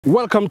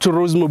Welcome to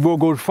Rose Mobo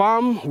Goat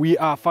Farm. We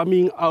are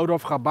farming out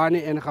of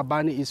Gabane, and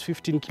Gabane is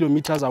 15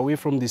 kilometers away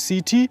from the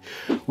city.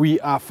 We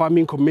are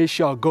farming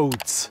commercial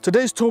goats.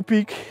 Today's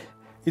topic,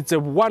 it's a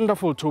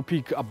wonderful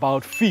topic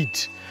about feed.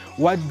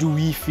 What do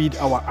we feed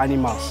our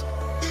animals?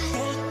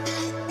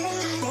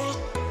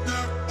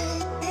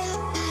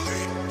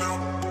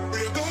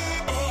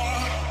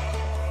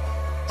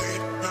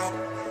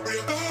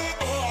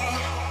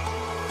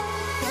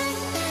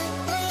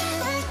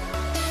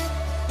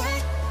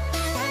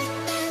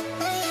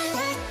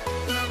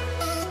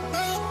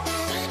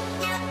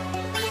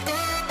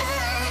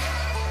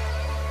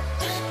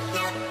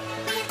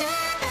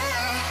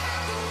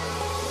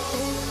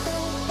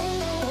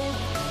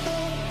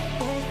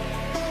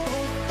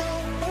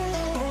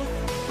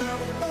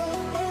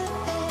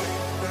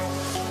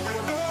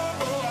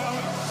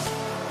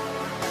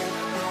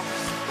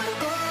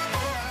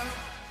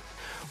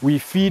 We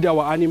feed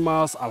our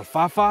animals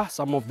alfalfa.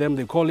 Some of them,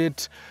 they call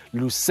it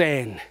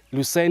lucerne.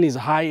 Lucerne is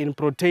high in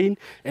protein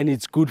and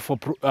it's good for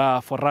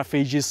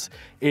roughages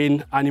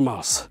in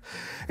animals.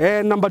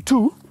 And number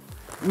two,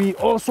 we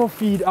also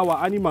feed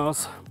our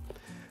animals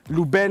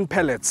Luben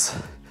pellets.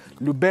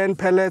 Luben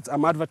pellets,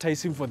 I'm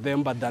advertising for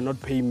them, but they're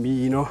not paying me,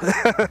 you know.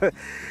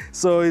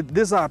 So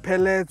these are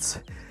pellets.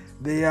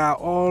 They are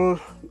all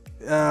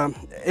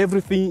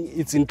everything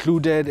is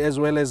included, as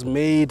well as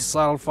maize,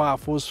 sulfur,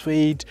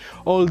 phosphate,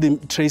 all the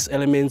trace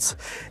elements,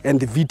 and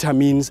the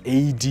vitamins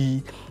A,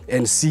 D,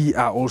 and C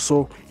are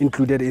also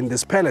included in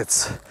these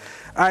pellets.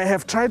 I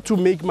have tried to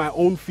make my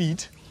own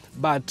feed,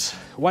 but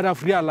what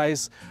I've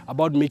realized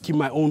about making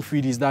my own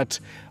feed is that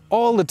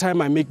all the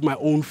time I make my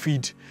own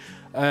feed,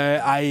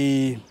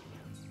 I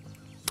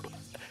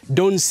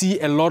don't see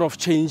a lot of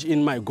change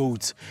in my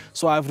goats.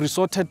 So I've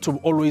resorted to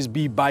always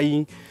be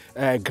buying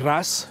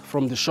grass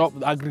from the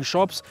agri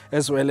shops,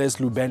 as well as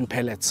Luben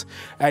pellets.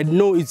 I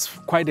know it's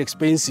quite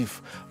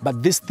expensive,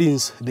 but these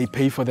things, they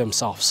pay for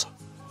themselves.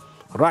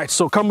 Right,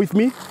 so come with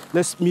me.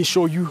 Let me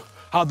show you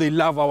how they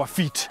love our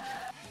feed.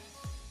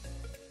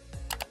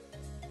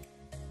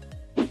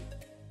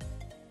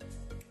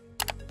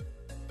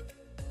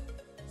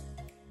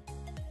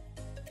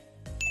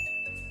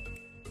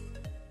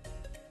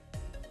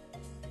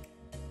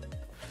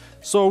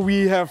 So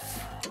we have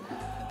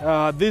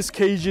these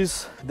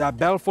cages, they are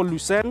built for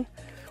lucerne.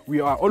 We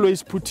are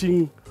always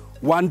putting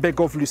one bag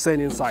of lucerne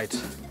inside.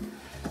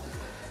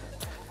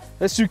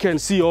 As you can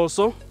see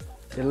also,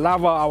 they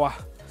love our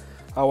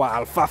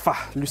alfalfa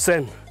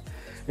lucerne.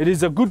 It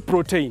is a good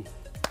protein,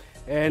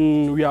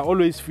 and we are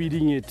always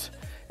feeding it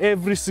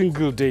every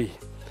single day.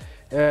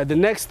 The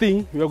next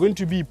thing, we are going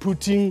to be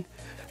putting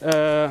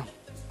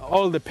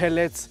all the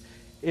pellets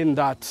in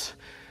that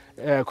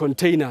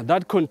container.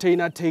 That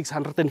container takes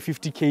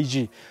 150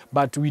 kg,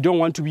 but we don't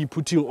want to be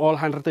putting all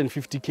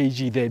 150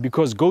 kg there,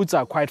 because goats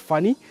are quite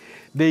funny.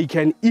 They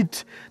can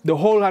eat the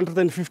whole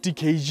 150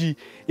 kg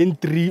in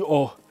 3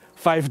 or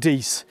 5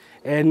 days,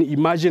 and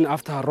imagine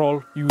after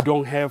all you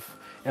don't have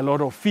a lot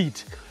of feed.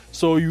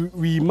 So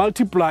we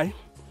multiply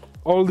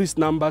all these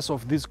numbers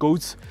of these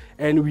goats,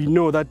 and we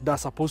know that they're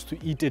supposed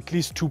to eat at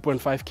least 2.5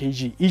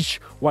 kg each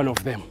one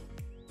of them.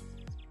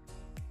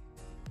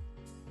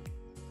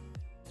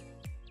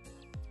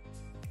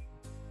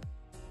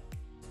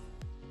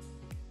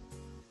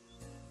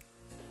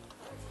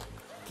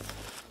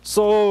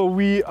 So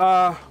we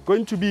are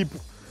going to be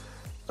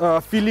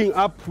filling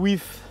up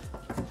with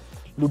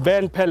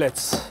Luben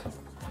pellets.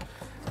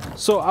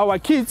 So our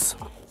kits,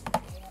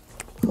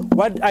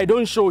 what I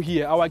don't show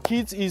here, our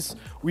kits is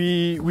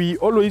we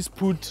always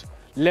put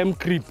lamb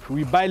creep.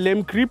 We buy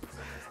lamb creep,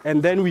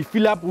 and then we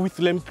fill up with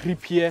lamb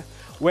creep here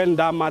when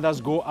the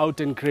mothers go out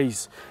and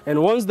graze.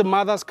 And once the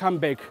mothers come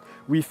back,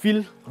 we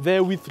fill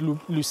there with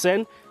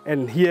lucerne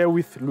and here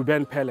with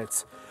Luben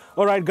pellets.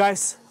 All right,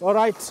 guys, all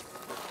right.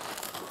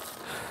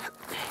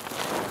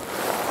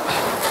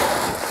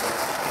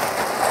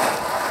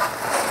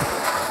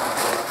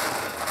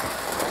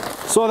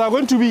 So they're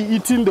going to be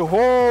eating the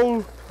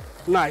whole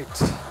night.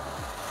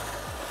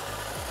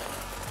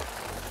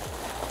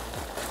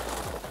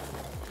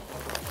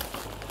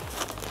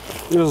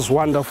 This is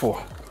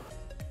wonderful.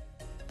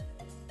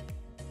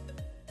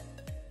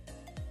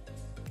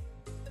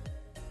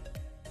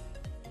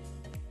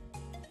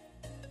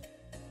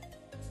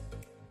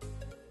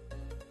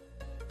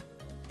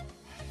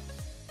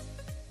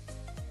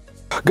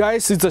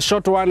 Guys, it's a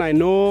short one, I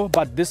know,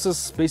 but this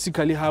is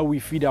basically how we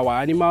feed our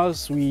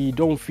animals. We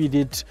don't feed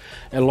it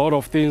a lot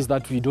of things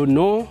that we don't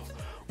know.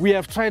 We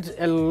have tried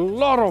a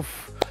lot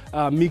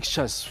of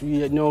mixtures. We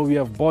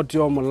have bought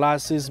your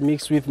molasses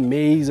mixed with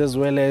maize, as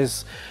well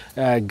as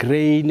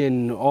grain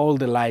and all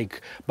the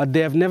like, but they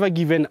have never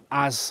given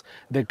us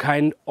the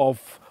kind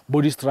of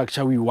body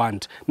structure we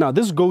want. Now,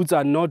 these goats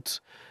are not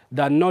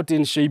they're not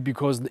in shape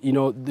because,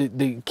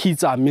 the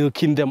kids are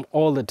milking them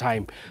all the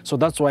time. So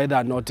that's why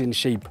they're not in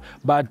shape.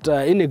 But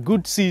in a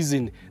good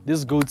season,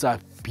 these goats are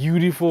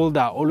beautiful.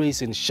 They're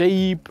always in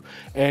shape.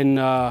 And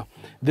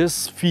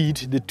this feed,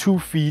 the two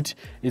feed,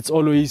 it's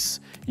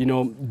always,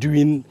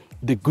 doing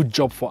the good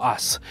job for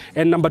us.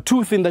 And number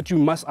two thing that you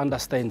must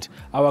understand,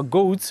 our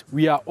goats,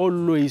 we are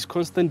always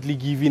constantly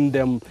giving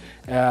them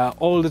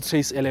all the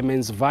trace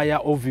elements via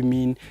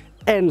Ovimine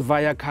and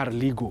via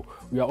Carligo.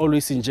 We are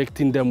always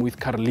injecting them with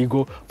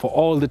Carligo for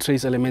all the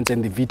trace elements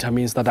and the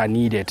vitamins that are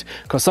needed,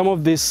 because some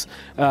of this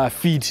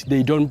feed,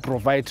 they don't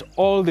provide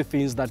all the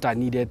things that are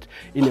needed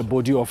in the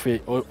body of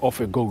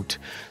a goat.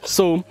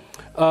 So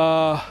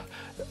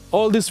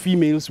all these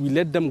females, we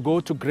let them go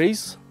to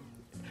graze.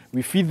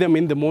 We feed them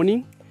in the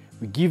morning.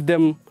 We give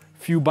them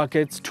few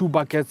buckets, 2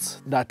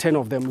 buckets, there are 10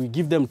 of them. We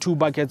give them 2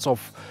 buckets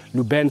of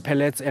Luben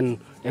pellets and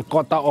a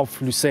quarter of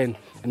Lucerne.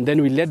 And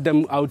then we let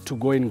them out to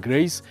go and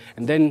graze.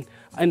 And then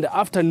in the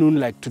afternoon,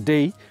 like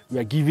today, we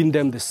are giving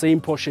them the same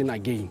portion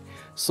again.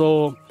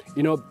 So,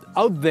 you know,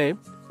 out there,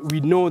 we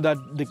know that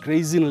the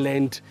grazing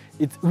land,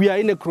 we are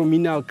in a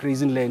communal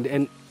grazing land.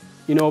 And,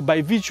 you know,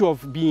 by virtue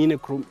of being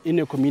in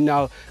a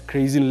communal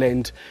grazing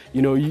land,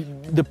 you know,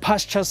 the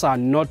pastures are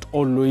not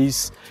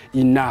always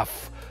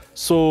enough.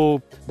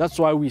 So that's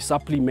why we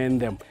supplement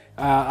them.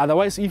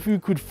 Otherwise, if we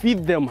could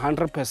feed them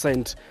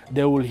 100%,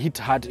 they will hit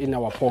hard in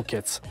our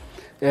pockets.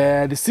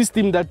 The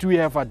system that we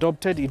have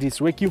adopted, it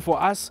is working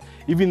for us,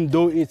 even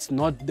though it's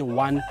not the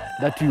one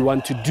that we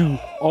want to do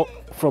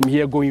from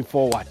here going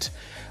forward.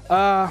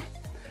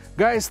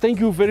 Guys, thank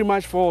you very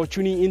much for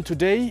tuning in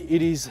today.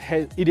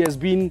 It has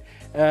been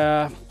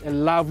a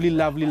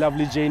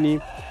lovely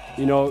journey.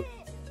 You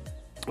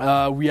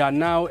know, we are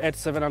now at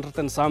 700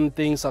 and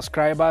something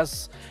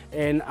subscribers,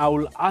 and I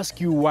will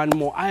ask you one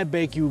more. I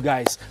beg you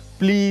guys,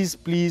 please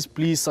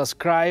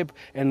subscribe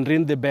and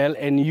ring the bell,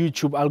 and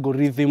YouTube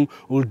algorithm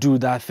will do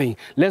that thing.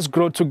 Let's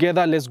grow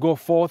together, let's go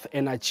forth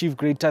and achieve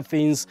greater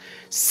things.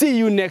 See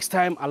you next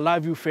time. I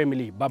love you,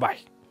 family. Bye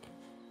bye.